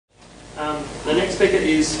next speaker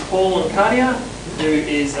is Paul Lancadia, who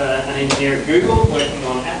is an engineer at Google working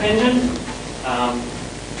on App Engine.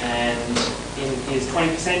 And in his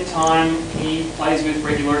 20% time, he plays with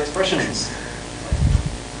regular expressions.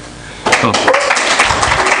 Cool.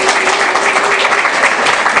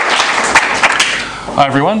 Hi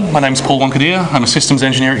everyone, my name is Paul Lancadia. I'm a systems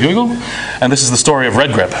engineer at Google, and this is the story of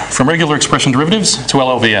redgrep, from regular expression derivatives to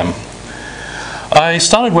LLVM. I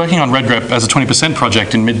started working on redgrep as a 20%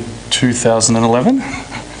 project in mid-2011.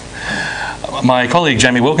 My colleague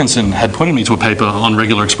Jamie Wilkinson had pointed me to a paper on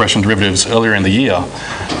regular expression derivatives earlier in the year,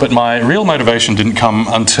 but my real motivation didn't come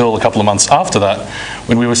until a couple of months after that,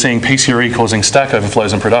 when we were seeing PCRE causing stack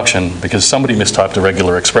overflows in production because somebody mistyped a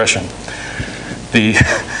regular expression. The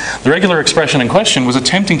regular expression in question was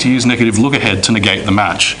attempting to use negative look-ahead to negate the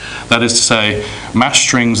match. That is to say, match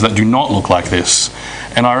strings that do not look like this.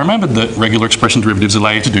 And I remembered that regular expression derivatives allow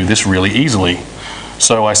you to do this really easily.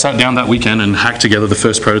 So I sat down that weekend and hacked together the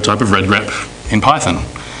first prototype of redgrep in Python.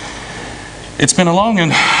 It's been a long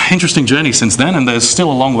and interesting journey since then, and there's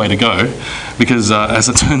still a long way to go, because as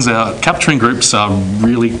it turns out, capturing groups are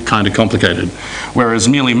really kind of complicated. Whereas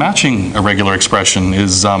merely matching a regular expression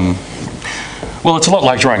is, well, it's a lot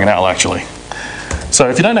like drawing an owl, actually. So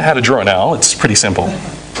if you don't know how to draw an owl, it's pretty simple.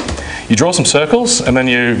 You draw some circles, and then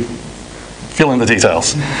you fill in the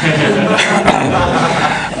details.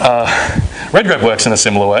 Redgrep works in a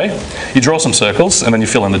similar way. You draw some circles, and then you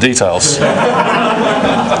fill in the details.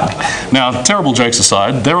 Now, terrible jokes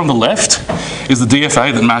aside, there on the left is the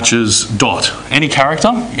DFA that matches dot, any character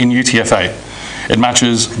in UTF-8. It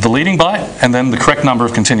matches the leading byte, and then the correct number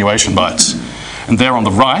of continuation bytes. And there on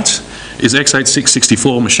the right is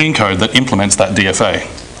x86-64 machine code that implements that DFA.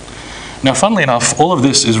 Now, funnily enough, all of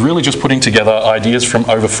this is really just putting together ideas from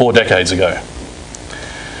over 4 decades ago.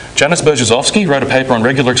 Janis Berezovsky wrote a paper on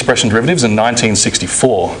regular expression derivatives in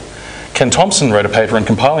 1964. Ken Thompson wrote a paper on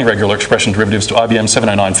compiling regular expression derivatives to IBM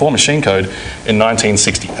 7094 machine code in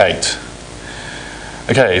 1968.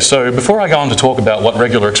 Okay, so before I go on to talk about what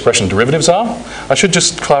regular expression derivatives are, I should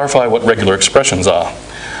just clarify what regular expressions are.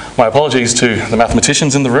 My apologies to the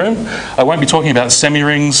mathematicians in the room. I won't be talking about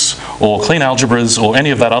semi-rings or clean algebras or any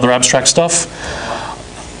of that other abstract stuff.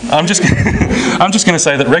 I'm just going to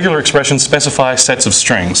say that regular expressions specify sets of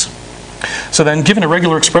strings. So then, given a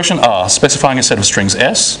regular expression R specifying a set of strings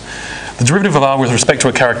S, the derivative of R with respect to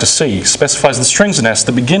a character C specifies the strings in S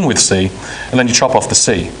that begin with C, and then you chop off the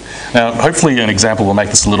C. Now, hopefully an example will make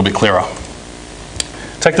this a little bit clearer.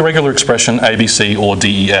 Take the regular expression ABC or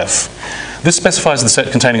DEF. This specifies the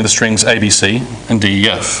set containing the strings ABC and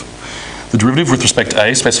DEF. The derivative with respect to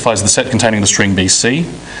A specifies the set containing the string BC.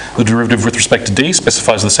 The derivative with respect to D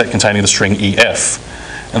specifies the set containing the string EF.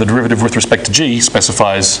 And the derivative with respect to G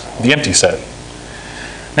specifies the empty set.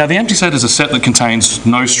 Now, the empty set is a set that contains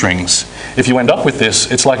no strings. If you end up with this,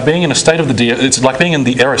 it's like being in a state of it's like being in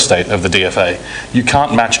the error state of the DFA. You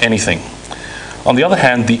can't match anything. On the other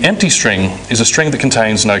hand, the empty string is a string that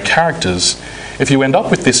contains no characters. If you end up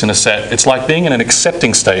with this in a set, it's like being in an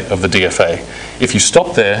accepting state of the DFA. If you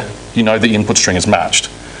stop there, you know the input string is matched.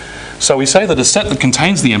 So we say that a set that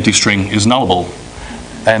contains the empty string is nullable,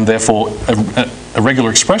 and therefore a regular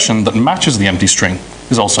expression that matches the empty string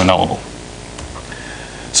is also nullable.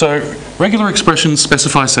 So regular expressions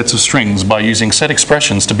specify sets of strings by using set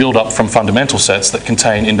expressions to build up from fundamental sets that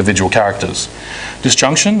contain individual characters.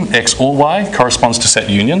 Disjunction, X or Y, corresponds to set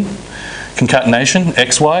union. Concatenation,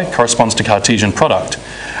 XY, corresponds to Cartesian product.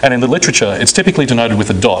 And in the literature, it's typically denoted with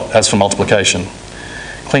a dot, as for multiplication.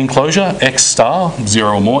 Clean closure, X star,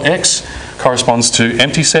 0 or more X, corresponds to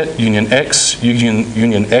empty set, union X, union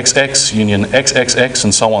XX, union XXX,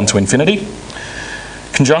 and so on to infinity.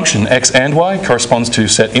 Conjunction, X and Y, corresponds to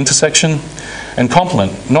set intersection. And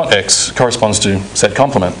complement, not X, corresponds to set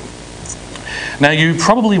complement. Now, you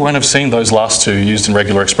probably won't have seen those last two used in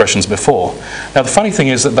regular expressions before. Now, the funny thing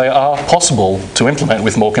is that they are possible to implement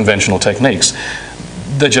with more conventional techniques.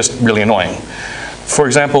 They're just really annoying. For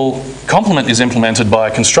example, complement is implemented by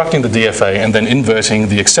constructing the DFA and then inverting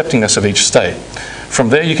the acceptingness of each state. From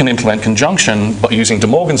there, you can implement conjunction by using De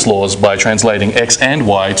Morgan's laws by translating X and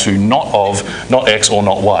Y to not of, not X or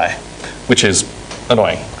not Y, which is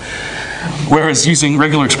annoying. Whereas using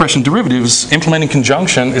regular expression derivatives, implementing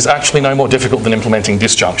conjunction is actually no more difficult than implementing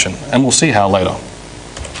disjunction, and we'll see how later.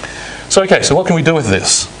 So okay, so what can we do with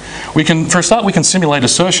this? For a start, we can simulate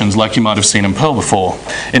assertions like you might have seen in Perl before.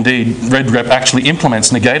 Indeed, redgrep actually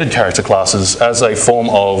implements negated character classes as a form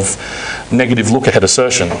of negative look-ahead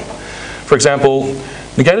assertion. For example,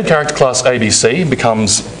 negated character class ABC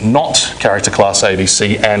becomes not character class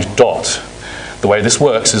ABC and dot. The way this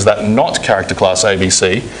works is that not character class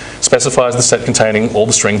ABC specifies the set containing all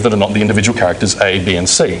the strings that are not the individual characters A, B, and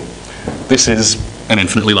C. This is an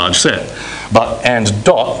infinitely large set. But and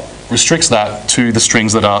dot restricts that to the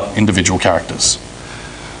strings that are individual characters.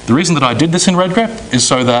 The reason that I did this in redgrep is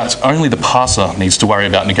so that only the parser needs to worry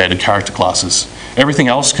about negated character classes. Everything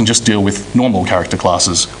else can just deal with normal character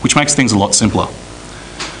classes, which makes things a lot simpler.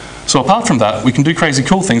 So apart from that, we can do crazy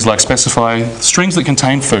cool things like specify strings that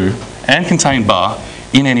contain foo and contain bar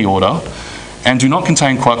in any order, and do not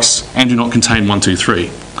contain quux and do not contain 1, 2,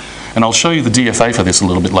 3. And I'll show you the DFA for this a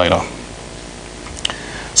little bit later.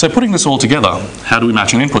 So putting this all together, how do we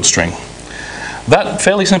match an input string? That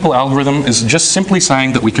fairly simple algorithm is just simply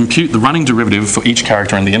saying that we compute the running derivative for each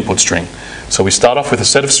character in the input string. So we start off with a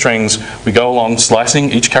set of strings, we go along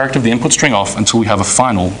slicing each character of the input string off until we have a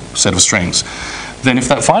final set of strings. Then if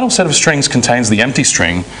that final set of strings contains the empty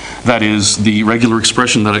string, that is the regular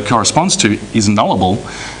expression that it corresponds to, is nullable,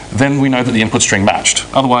 then we know that the input string matched.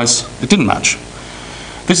 Otherwise, it didn't match.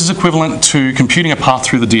 This is equivalent to computing a path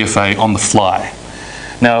through the DFA on the fly.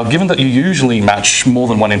 Now, given that you usually match more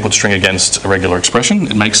than one input string against a regular expression,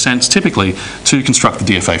 it makes sense typically to construct the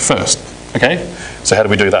DFA first. Okay? So how do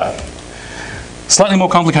we do that? Slightly more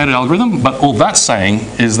complicated algorithm, but all that's saying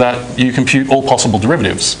is that you compute all possible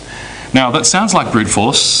derivatives. Now, that sounds like brute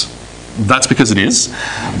force. That's because it is.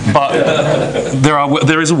 But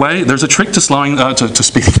there's a trick to speeding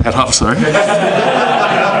that up, sorry.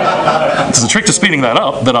 There's a trick to speeding that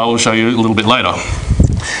up that I will show you a little bit later.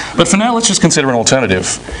 But for now, let's just consider an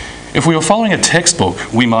alternative. If we were following a textbook,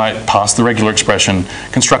 we might pass the regular expression,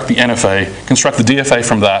 construct the NFA, construct the DFA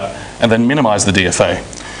from that, and then minimize the DFA.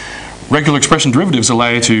 Regular expression derivatives allow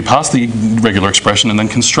you to pass the regular expression and then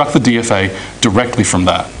construct the DFA directly from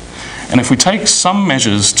that. And if we take some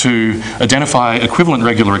measures to identify equivalent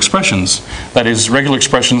regular expressions, that is, regular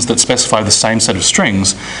expressions that specify the same set of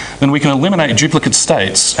strings, then we can eliminate duplicate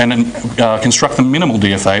states and construct the minimal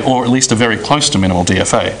DFA, or at least a very close to minimal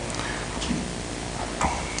DFA.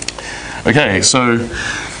 Okay, so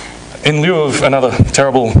in lieu of another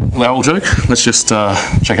terrible Lowell joke, let's just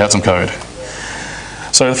check out some code.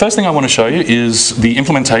 So the first thing I want to show you is the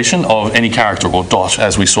implementation of any character, or dot,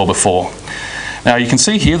 as we saw before. Now you can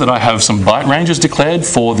see here that I have some byte ranges declared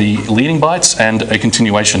for the leading bytes and a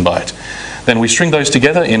continuation byte. Then we string those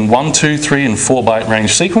together in 1, 2, 3, and 4 byte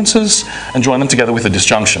range sequences and join them together with a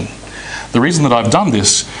disjunction. The reason that I've done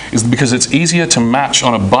this is because it's easier to match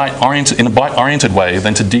on in a byte-oriented way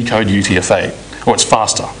than to decode UTF-8, or it's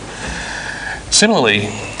faster. Similarly,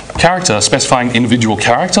 character specifying individual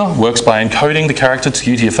character works by encoding the character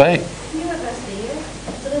to UTF-8.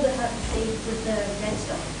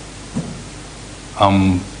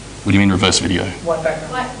 What do you mean reverse video? White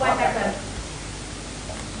background. White background.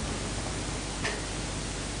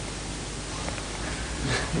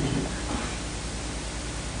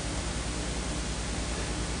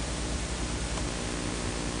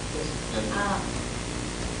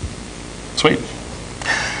 Sweet.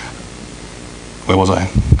 Where was I?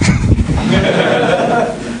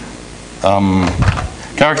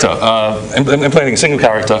 Character. Implementing a single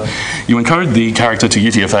character, you encode the character to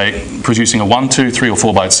UTF-8, producing a 1, 2, 3, or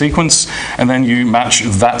 4 byte sequence, and then you match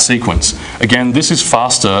that sequence. Again, this is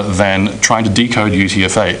faster than trying to decode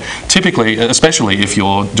UTF-8, typically, especially if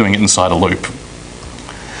you're doing it inside a loop.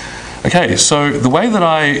 Okay, so the way that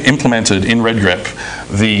I implemented in redgrep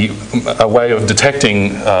a way of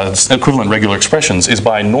detecting equivalent regular expressions is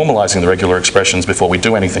by normalizing the regular expressions before we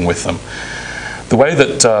do anything with them. The way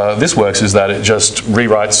that this works is that it just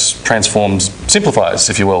rewrites, transforms, simplifies,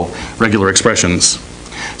 if you will, regular expressions.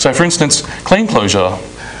 So for instance, clean closure,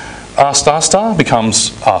 r star star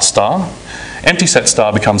becomes r star, empty set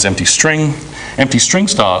star becomes empty string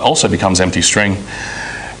star also becomes empty string,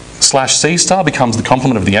 slash c star becomes the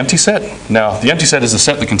complement of the empty set. Now, the empty set is a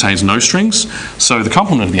set that contains no strings, so the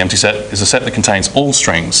complement of the empty set is a set that contains all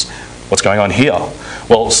strings. What's going on here?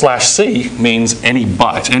 Well, slash c means any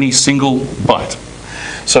byte, any single byte.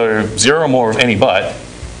 So 0 or more of any byte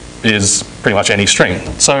is pretty much any string.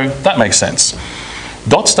 So that makes sense.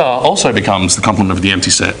 Dot star also becomes the complement of the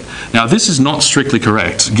empty set. Now this is not strictly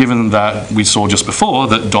correct, given that we saw just before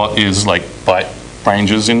that dot is like byte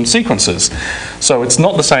ranges in sequences. So it's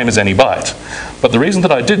not the same as any byte. But the reason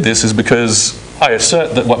that I did this is because I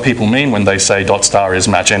assert that what people mean when they say dot star is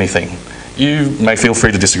match anything. You may feel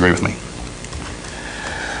free to disagree with me.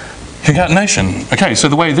 Concatenation. Okay, so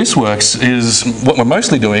the way this works is, what we're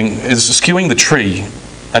mostly doing is skewing the tree.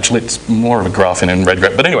 Actually, it's more of a graph in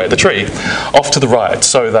redgrep, but anyway, the tree off to the right,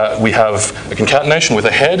 so that we have a concatenation with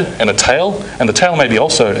a head and a tail, and the tail may be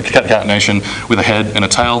also a concatenation with a head and a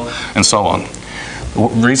tail, and so on.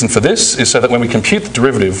 The reason for this is so that when we compute the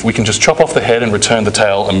derivative, we can just chop off the head and return the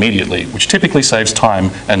tail immediately, which typically saves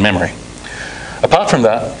time and memory. Apart from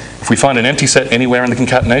that, if we find an empty set anywhere in the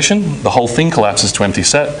concatenation, the whole thing collapses to empty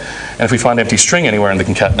set, and if we find empty string anywhere in the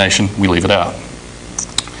concatenation, we leave it out.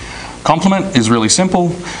 Complement is really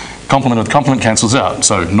simple. Complement of the complement cancels out,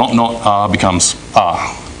 so not R becomes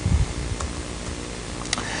R.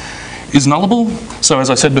 Is nullable? So as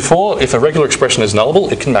I said before, if a regular expression is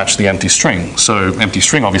nullable, it can match the empty string. So empty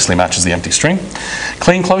string obviously matches the empty string.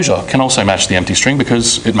 Clean closure can also match the empty string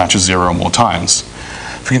because it matches 0 or more times.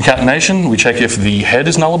 For concatenation, we check if the head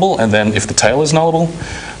is nullable and then if the tail is nullable.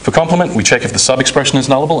 For complement, we check if the sub-expression is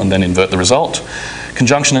nullable and then invert the result.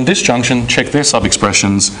 Conjunction and disjunction check their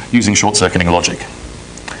sub-expressions using short-circuiting logic.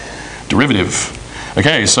 Derivative.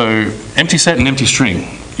 Okay, so empty set and empty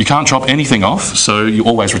string. You can't chop anything off, so you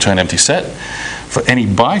always return empty set. For any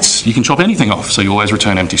bytes, you can chop anything off, so you always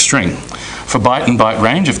return empty string. For byte and byte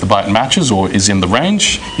range, if the byte matches or is in the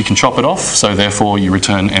range, you can chop it off, so therefore you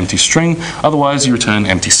return empty string, otherwise you return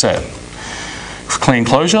empty set. For clean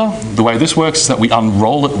closure, the way this works is that we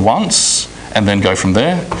unroll it once and then go from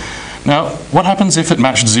there. Now, what happens if it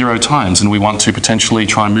matched 0 times and we want to potentially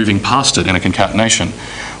try moving past it in a concatenation?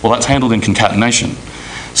 Well, that's handled in concatenation.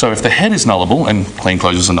 So if the head is nullable, and clean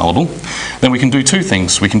closures are nullable, then we can do two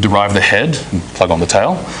things. We can derive the head and plug on the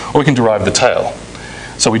tail, or we can derive the tail.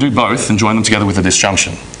 So we do both and join them together with a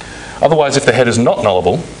disjunction. Otherwise, if the head is not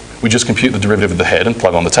nullable, we just compute the derivative of the head and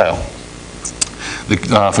plug on the tail.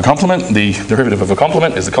 For complement, the derivative of a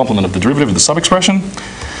complement is the complement of the derivative of the sub-expression.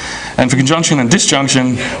 And for conjunction and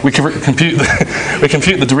disjunction, we compute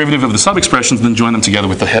the derivative of the sub-expressions and then join them together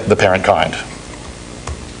with the parent kind.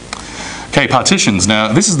 Okay, partitions.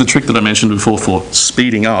 Now, this is the trick that I mentioned before for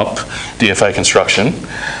speeding up DFA construction.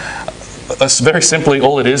 Very simply,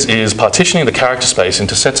 all it is partitioning the character space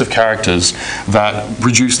into sets of characters that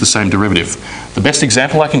produce the same derivative. The best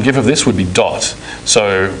example I can give of this would be dot.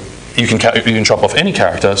 So you can chop off any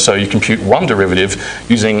character, so you compute one derivative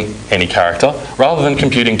using any character, rather than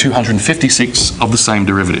computing 256 of the same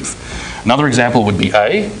derivative. Another example would be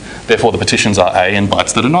A. Therefore, the partitions are A and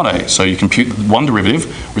bytes that are not A. So you compute one derivative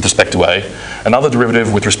with respect to A, another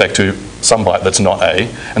derivative with respect to some byte that's not A,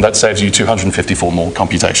 and that saves you 254 more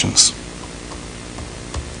computations.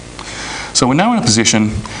 So we're now in a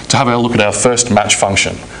position to have a look at our first match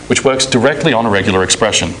function, which works directly on a regular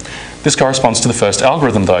expression. This corresponds to the first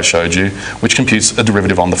algorithm that I showed you, which computes a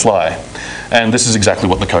derivative on the fly. And this is exactly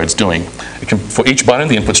what the code's doing. For each byte in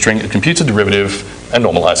the input string, it computes a derivative and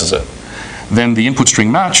normalizes it. Then the input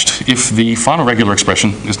string matched if the final regular expression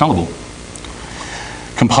is nullable.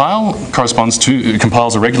 Compile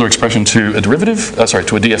compiles a regular expression to a derivative, to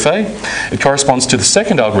a DFA. It corresponds to the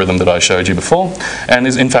second algorithm that I showed you before, and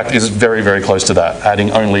in fact is very, very close to that,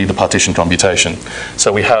 adding only the partition computation.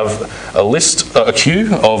 So we have a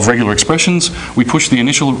queue of regular expressions. We push the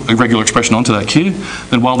initial regular expression onto that queue.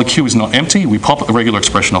 Then while the queue is not empty, we pop a regular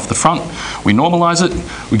expression off the front. We normalize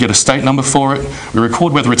it. We get a state number for it. We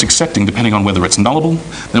record whether it's accepting depending on whether it's nullable.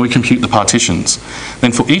 Then we compute the partitions.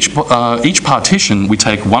 Then for each partition, we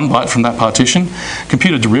take one byte from that partition,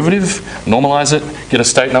 compute a derivative, normalize it, get a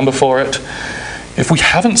state number for it. If we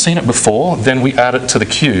haven't seen it before, then we add it to the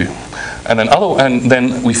queue. And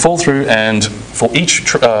then we fall through, and for each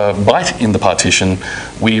byte in the partition,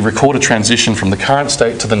 we record a transition from the current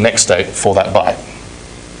state to the next state for that byte.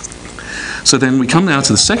 So then we come now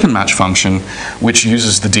to the second match function, which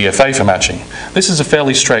uses the DFA for matching. This is a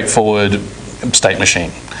fairly straightforward state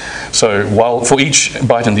machine. So while for each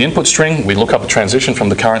byte in the input string, we look up a transition from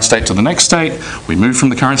the current state to the next state, we move from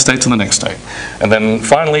the current state to the next state. And then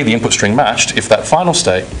finally, the input string matched if that final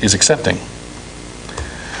state is accepting.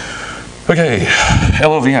 Okay,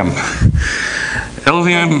 LLVM.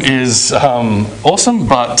 LLVM is awesome,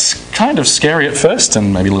 but kind of scary at first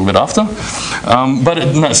and maybe a little bit after.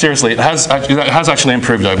 No, seriously, it has actually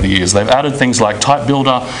improved over the years. They've added things like type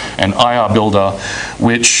builder and IR builder,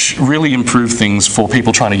 which really improve things for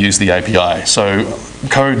people trying to use the API. So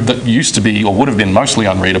code that used to be or would have been mostly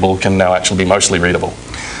unreadable can now actually be mostly readable.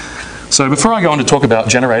 So before I go on to talk about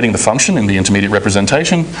generating the function in the intermediate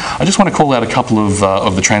representation, I just want to call out a couple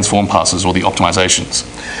of the transform passes or the optimizations.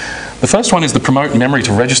 The first one is the promote memory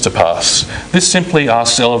to register pass. This simply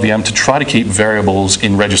asks LLVM to try to keep variables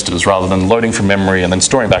in registers rather than loading from memory and then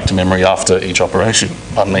storing back to memory after each operation.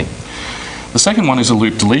 Pardon me. The second one is a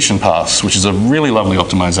loop deletion pass, which is a really lovely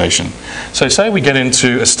optimization. So say we get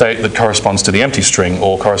into a state that corresponds to the empty string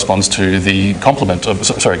or corresponds to the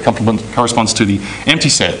corresponds to the empty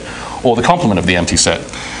set or the complement of the empty set.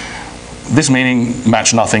 this meaning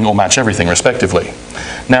match nothing or match everything respectively.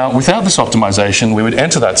 Now, without this optimization, we would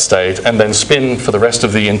enter that state and then spin for the rest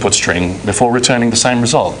of the input string before returning the same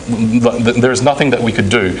result. There is nothing that we could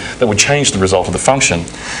do that would change the result of the function.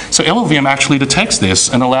 So LLVM actually detects this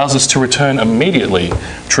and allows us to return immediately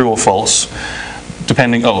true or false,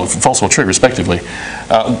 false or true respectively.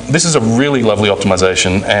 This is a really lovely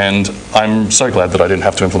optimization, and I'm so glad that I didn't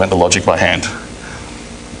have to implement the logic by hand.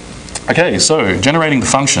 Okay, so generating the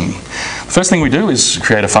function. The first thing we do is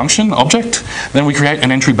create a function object, then we create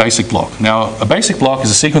an entry basic block. Now, a basic block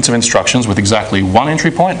is a sequence of instructions with exactly one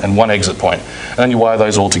entry point and one exit point, and then you wire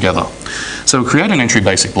those all together. So we create an entry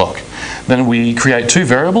basic block. Then we create two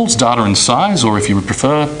variables, data and size, or if you would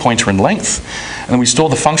prefer, pointer and length, and then we store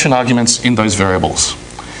the function arguments in those variables.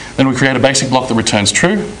 Then we create a basic block that returns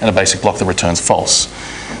true and a basic block that returns false.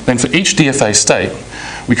 Then for each DFA state,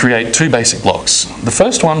 we create two basic blocks. The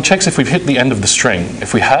first one checks if we've hit the end of the string.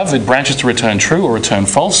 If we have, it branches to return true or return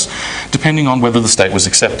false, depending on whether the state was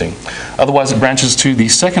accepting. Otherwise, it branches to the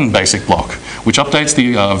second basic block, which updates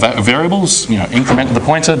the variables, increment the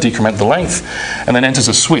pointer, decrement the length, and then enters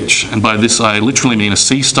a switch. And by this, I literally mean a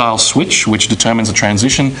C-style switch, which determines a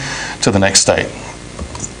transition to the next state.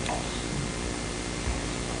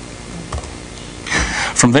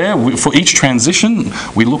 From there, for each transition,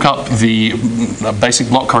 we look up the basic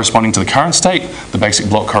block corresponding to the current state, the basic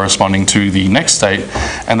block corresponding to the next state,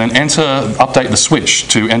 and then update the switch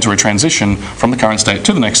to enter a transition from the current state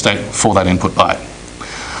to the next state for that input byte.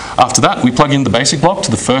 After that, we plug in the basic block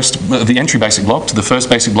to the entry basic block to the first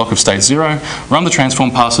basic block of state 0, run the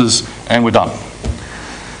transform passes, and we're done.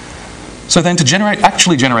 So then to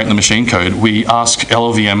actually generate the machine code, we ask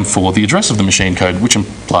LLVM for the address of the machine code, which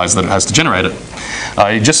implies that it has to generate it.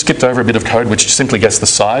 I just skipped over a bit of code which simply gets the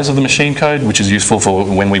size of the machine code, which is useful for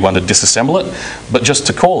when we want to disassemble it. But just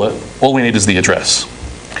to call it, all we need is the address.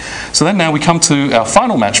 So then now we come to our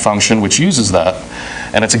final match function, which uses that,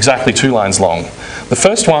 and it's exactly 2 lines long. The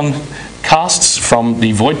first one casts from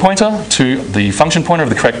the void pointer to the function pointer of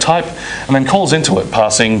the correct type, and then calls into it,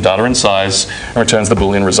 passing data and size, and returns the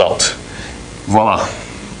Boolean result. Voila.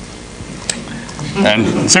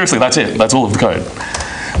 And seriously, that's it. That's all of the code.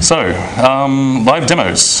 So, live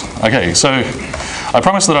demos. Okay, so I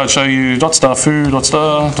promised that I'd show you .star foo,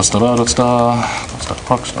 .star, .star, .star, .star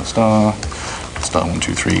prox, .star, .star 1,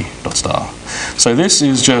 2, 3, .star. So this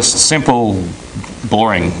is just simple,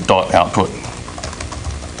 boring dot output.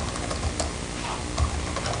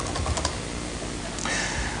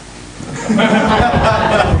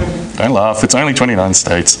 Don't laugh, it's only 29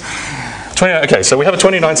 states. Okay, so we have a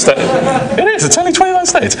 29 state. It's only 29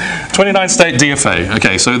 states. 29 state DFA.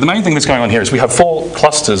 Okay, so the main thing that's going on here is we have 4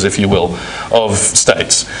 clusters, if you will, of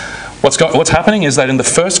states. What's happening is that in the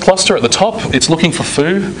first cluster at the top, it's looking for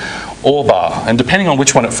foo or bar. And depending on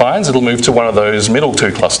which one it finds, it'll move to one of those middle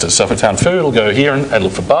 2 clusters. So if it found foo, it'll go here and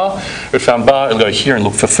look for bar. If it found bar, it'll go here and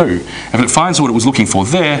look for foo. If it finds what it was looking for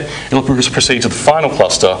there, it'll proceed to the final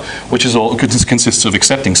cluster, which consists of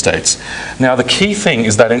accepting states. Now the key thing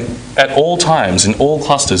is that at all times, in all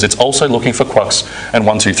clusters, it's also looking for quux and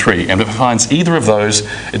 1, 2, 3. And if it finds either of those,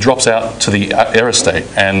 it drops out to the error state,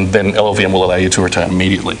 and then LLVM will allow you to return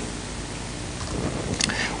immediately.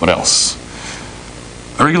 What else?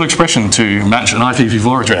 A regular expression to match an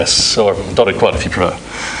IPv4 address, or dotted quad if you prefer.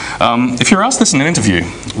 If you're asked this in an interview,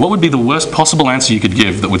 what would be the worst possible answer you could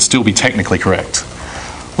give that would still be technically correct?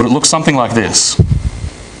 Would it look something like this?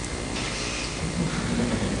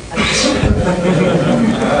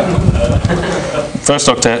 First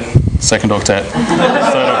octet, second octet,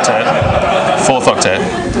 third octet, fourth octet.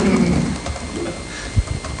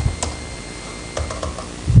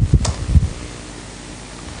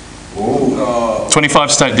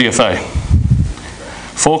 25 state DFA.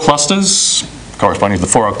 4 clusters corresponding to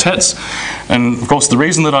the 4 octets. And of course, the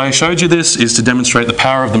reason that I showed you this is to demonstrate the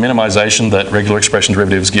power of the minimization that regular expression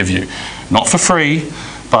derivatives give you. Not for free,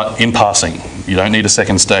 but in passing. You don't need a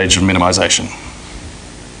second stage of minimization.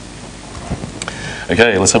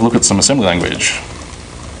 Okay, let's have a look at some assembly language.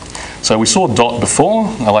 So we saw dot before.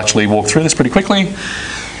 I'll actually walk through this pretty quickly.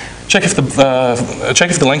 Check if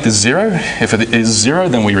the length is 0. If it is 0,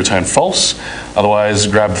 then we return false. Otherwise,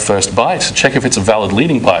 grab the first byte. Check if it's a valid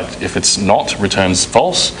leading byte. If it's not, returns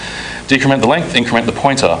false. Decrement the length, increment the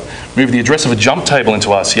pointer. Move the address of a jump table into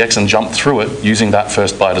RCX and jump through it using that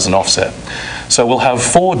first byte as an offset. So we'll have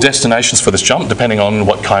 4 destinations for this jump, depending on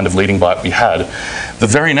what kind of leading byte we had. The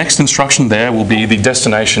very next instruction there will be the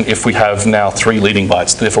destination if we have now 3 leading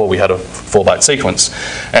bytes. Therefore, we had a 4-byte sequence.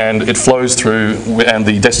 And it flows through, and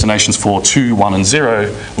the destinations for 2, 1, and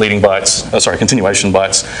 0 leading bytes, continuation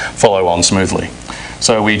bytes follow on smoothly.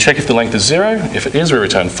 So we check if the length is 0. If it is, we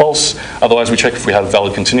return false. Otherwise, we check if we have a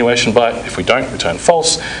valid continuation byte. If we don't, return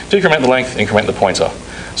false. Decrement the length, increment the pointer.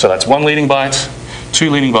 So that's 1 leading byte, 2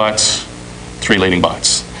 leading bytes, 3 leading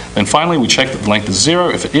bytes. Then finally, we check that the length is 0.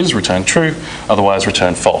 If it is, return true. Otherwise,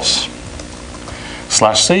 return false.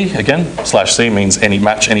 /c, again, /c means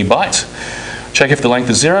match any byte. Check if the length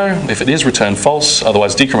is 0. If it is, return false.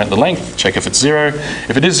 Otherwise, decrement the length. Check if it's 0.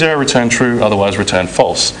 If it is 0, return true. Otherwise, return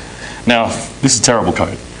false. Now, this is terrible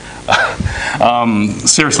code.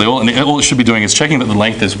 Seriously, all it should be doing is checking that the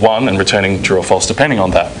length is 1 and returning true or false depending on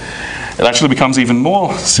that. It actually becomes even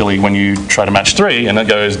more silly when you try to match 3 and it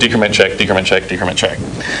goes decrement check, decrement check, decrement check.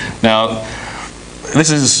 Now, this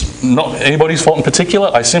is not anybody's fault in particular.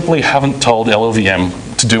 I simply haven't told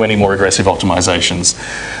LLVM to do any more aggressive optimizations.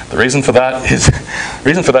 The reason for that is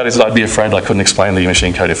that I'd be afraid I couldn't explain the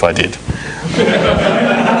machine code if I did.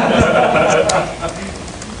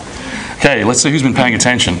 Okay, let's see who's been paying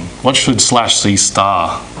attention. What should /c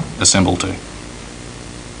star assemble to?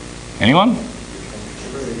 Anyone?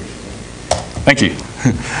 Thank you.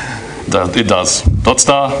 It does. Dot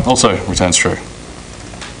star also returns true.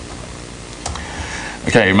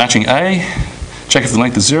 Okay, matching A. Check if the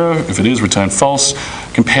length is 0. If it is, return false.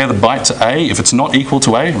 Compare the byte to A. If it's not equal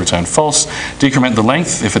to A, return false. Decrement the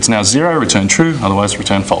length. If it's now 0, return true. Otherwise,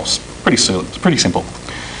 return false. Pretty simple.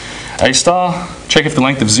 A star. Check if the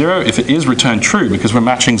length is 0. If it is, return true because we're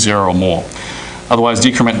matching 0 or more. Otherwise,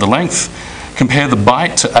 decrement the length. Compare the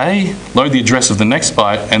byte to A, load the address of the next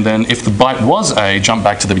byte, and then if the byte was A, jump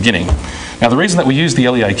back to the beginning. Now the reason that we use the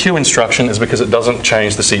LEAQ instruction is because it doesn't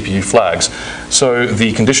change the CPU flags. So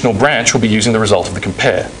the conditional branch will be using the result of the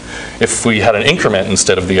compare. If we had an increment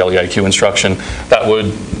instead of the LEAQ instruction, that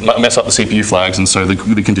would mess up the CPU flags and so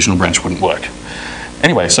the conditional branch wouldn't work.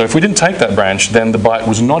 Anyway, so if we didn't take that branch, then the byte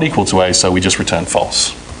was not equal to A, so we just return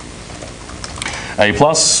false. A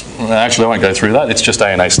plus, actually I won't go through that, it's just A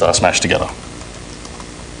and A star smashed together.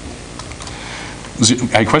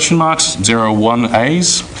 A question marks, 0, 1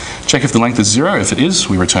 A's. Check if the length is 0. If it is,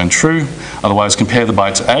 we return true. Otherwise, compare the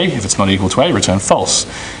byte to A. If it's not equal to A, return false.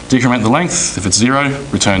 Decrement the length. If it's 0,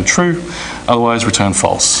 return true. Otherwise, return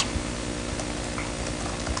false.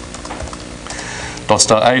 Dot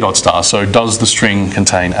star A dot star. So does the string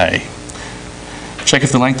contain A? Check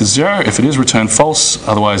if the length is 0. If it is, return false.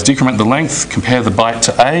 Otherwise, decrement the length, compare the byte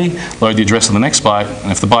to A, load the address of the next byte,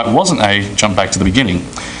 and if the byte wasn't A, jump back to the beginning.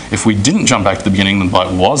 If we didn't jump back to the beginning, then the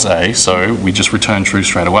byte was A, so we just return true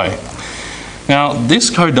straight away. Now, this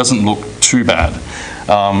code doesn't look too bad.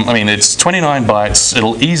 I mean, it's 29 bytes,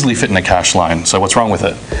 it'll easily fit in a cache line, so what's wrong with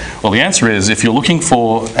it? Well, the answer is, if you're looking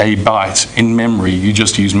for a byte in memory, you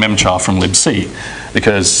just use memchar from libc,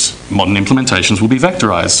 because modern implementations will be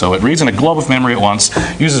vectorized, so it reads in a glob of memory at once,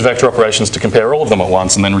 uses vector operations to compare all of them at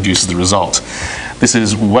once, and then reduces the result. This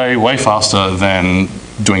is way, way faster than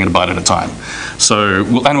doing it a byte at a time. So,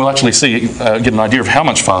 we'll actually get an idea of how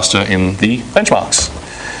much faster in the benchmarks.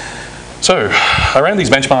 So, I ran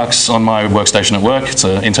these benchmarks on my workstation at work. It's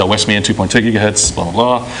an Intel Westmere 2.2 gigahertz, blah, blah,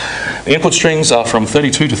 blah. The input strings are from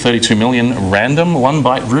 32 to 32 million random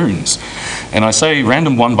 1-byte runes. And I say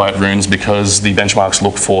random 1-byte runes because the benchmarks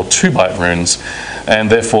look for 2-byte runes. And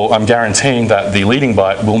therefore, I'm guaranteeing that the leading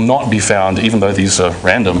byte will not be found, even though these are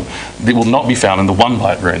random, it will not be found in the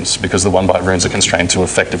 1-byte runes because the 1-byte runes are constrained to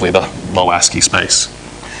effectively the low ASCII space.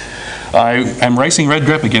 I am racing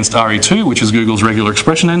redgrep against RE2, which is Google's regular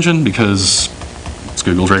expression engine, because it's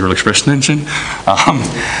Google's regular expression engine.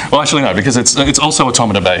 Well, actually no, because it's also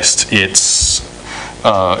automata-based. It's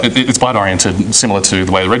byte-oriented, similar to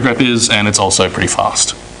the way the redgrep is, and it's also pretty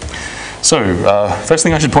fast. So, first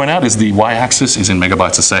thing I should point out is the y-axis is in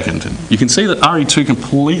megabytes a second. You can see that RE2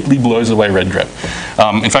 completely blows away redgrep.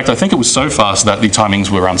 In fact, I think it was so fast that the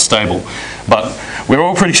timings were unstable. But we're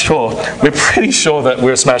all pretty sure that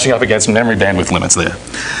we're smashing up against memory bandwidth limits there.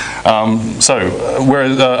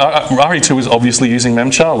 Whereas RE2 is obviously using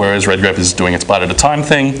memchar, whereas redgrep is doing its byte at a time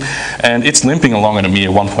thing, and it's limping along at a mere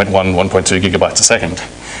 1.1, 1.2 gigabytes a second.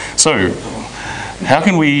 So, how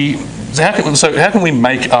can we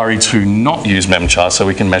make RE2 not use memchar so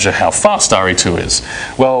we can measure how fast RE2 is?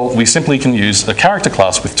 Well, we simply can use a character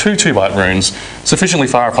class with two 2-byte runes sufficiently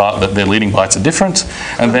far apart that their leading bytes are different,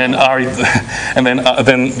 and then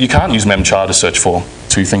then you can't use memchar to search for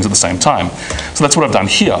two things at the same time. So that's what I've done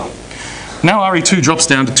here. Now RE2 drops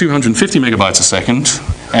down to 250 megabytes a second,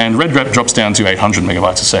 and redgrep drops down to 800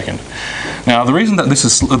 megabytes a second. Now the reason that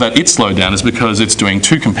it's slowed down is because it's doing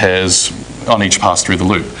two compares on each pass through the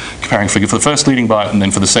loop, comparing for the first leading byte and then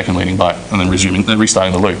for the second leading byte, and then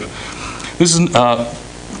restarting the loop. This is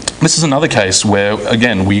This is another case where,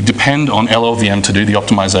 again, we depend on LLVM to do the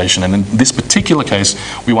optimization, and in this particular case,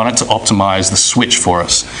 we want it to optimize the switch for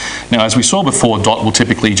us. Now, as we saw before, dot will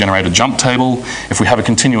typically generate a jump table. If we have a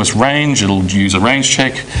continuous range, it'll use a range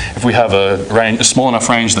check. If we have a small enough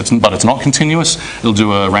range but it's not continuous, it'll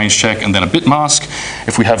do a range check and then a bit mask.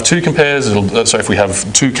 If we have two compares, if we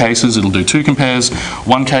have two cases, it'll do two compares.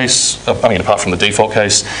 One case, apart from the default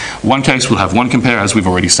case, one case will have one compare, as we've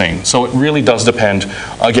already seen. So it really does depend,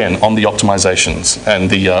 again, on the optimizations and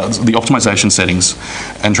the optimization settings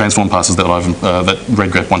and transform passes that that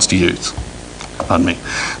redgrep wants to use. Pardon me.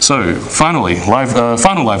 So finally,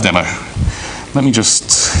 final live demo. Let me just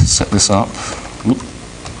set this up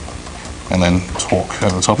and then talk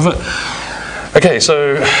over the top of it. Okay,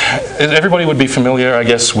 so everybody would be familiar, I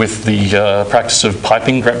guess, with the practice of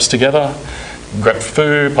piping greps together. Grep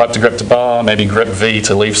foo, pipe to grep to bar, maybe grep v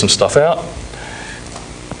to leave some stuff out.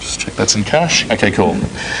 Just check that's in cache. Okay, cool.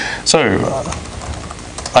 So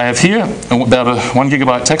I have here about a 1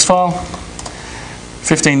 gigabyte text file,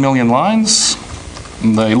 15 million lines,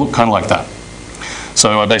 and they look kind of like that.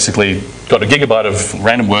 So I basically got a gigabyte of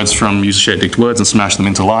random words from user shared dict words and smashed them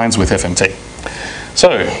into lines with FMT. So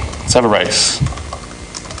let's have a race.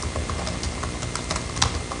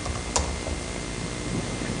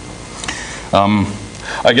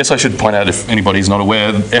 I guess I should point out, if anybody's not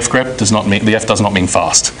aware, fgrep does not mean, the F does not mean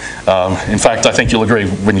fast. In fact, I think you'll agree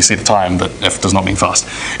when you see the time that F does not mean fast.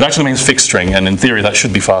 It actually means fixed string, and in theory that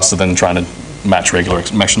should be faster than trying to match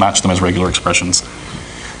them as regular expressions.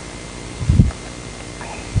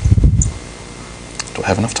 Do I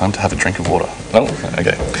have enough time to have a drink of water? No?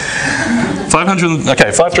 Okay.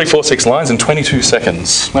 5346 lines in 22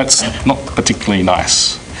 seconds. That's not particularly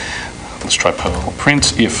nice. Let's try Perl.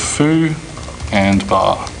 Print if foo and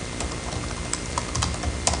bar.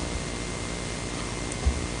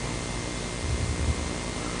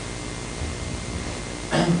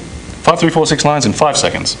 Five, 3, 4, 6 lines in 5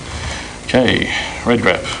 seconds. Okay,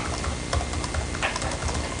 redgrep.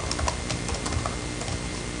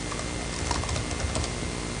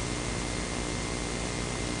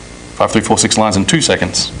 Five, 3, 4, 6 lines in 2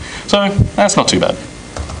 seconds. So that's not too bad.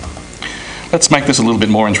 Let's make this a little bit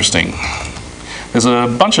more interesting. There's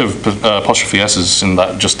a bunch of apostrophe S's in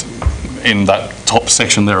that top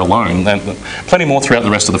section there alone, and plenty more throughout the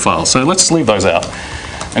rest of the file. So let's leave those out.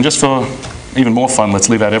 And just for even more fun, let's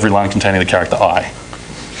leave out every line containing the character I.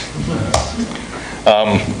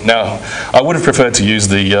 Now, I would have preferred to use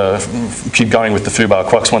keep going with the foobar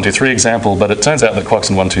quux 1, 2, 3 example, but it turns out that quux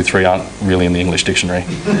and 1, 2, 3 aren't really in the English dictionary.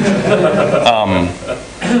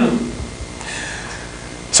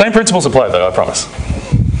 Same principles apply though, I promise.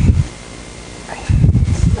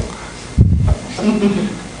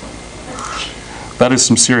 That is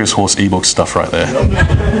some serious horse ebook stuff right there.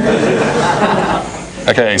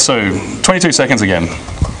 Okay, so 22 seconds again.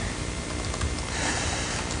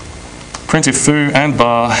 Print if foo and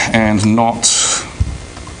bar and not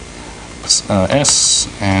S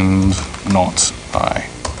and not I.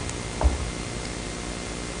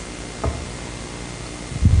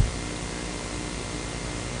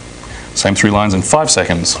 Same 3 lines in 5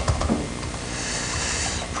 seconds.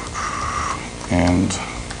 And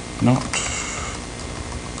not.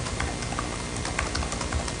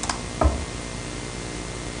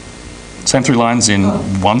 Same 3 lines in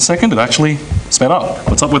 1 second. It actually sped up.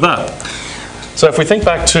 What's up with that? So if we think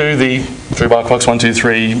back to the foobar quux 1, 2,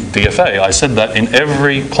 3 DFA, I said that in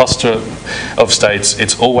every cluster of states,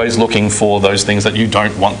 it's always looking for those things that you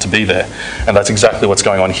don't want to be there. And that's exactly what's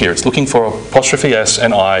going on here. It's looking for apostrophe S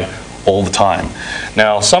and I all the time.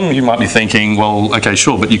 Now, some of you might be thinking, well, okay,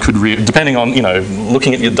 sure, but you could, depending on,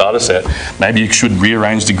 looking at your data set, maybe you should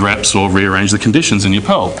rearrange the greps or rearrange the conditions in your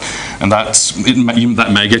Perl. And that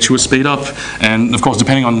may get you a speed up. And of course,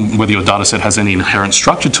 depending on whether your data set has any inherent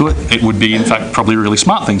structure to it, it would be, in fact, probably a really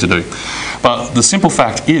smart thing to do. But the simple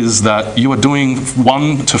fact is that you are doing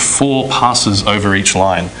 1 to 4 passes over each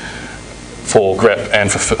line for grep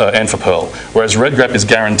and for Perl, whereas redgrep is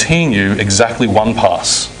guaranteeing you exactly 1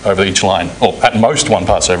 pass over each line, or at most 1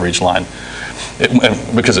 pass over each line,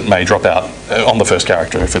 because it may drop out on the first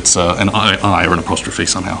character if it's an I or an apostrophe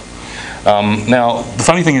somehow. Now, the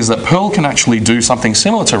funny thing is that Perl can actually do something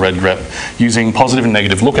similar to redgrep using positive and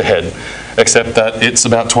negative look ahead, except that it's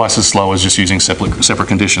about twice as slow as just using separate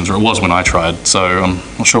conditions, or it was when I tried, so I'm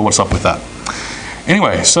not sure what's up with that.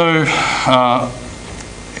 Anyway, so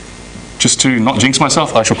just to not jinx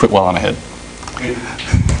myself, I shall quit while I'm ahead.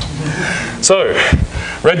 So,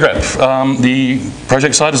 redgrep. The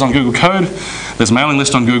project site is on Google Code. There's a mailing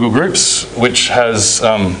list on Google Groups, which has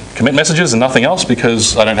commit messages and nothing else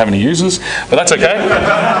because I don't have any users, but that's okay.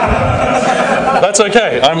 That's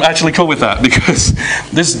okay. I'm actually cool with that because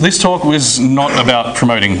this talk was not about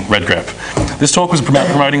promoting redgrep. This talk was about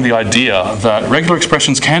promoting the idea that regular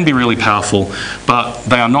expressions can be really powerful, but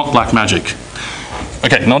they are not black magic.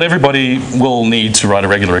 Okay, not everybody will need to write a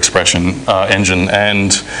regular expression engine,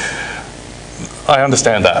 and I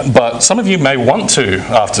understand that, but some of you may want to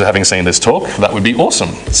after having seen this talk. That would be awesome.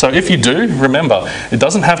 So if you do, remember, it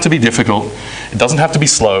doesn't have to be difficult, it doesn't have to be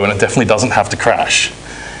slow, and it definitely doesn't have to crash.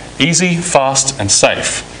 Easy, fast, and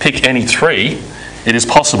safe. Pick any three. It is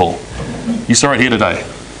possible. You saw it here today.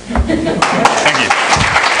 Thank you.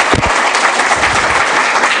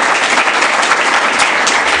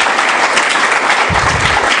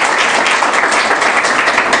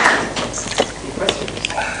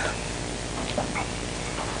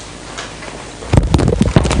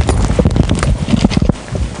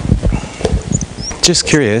 Just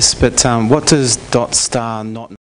curious, but what does dot star not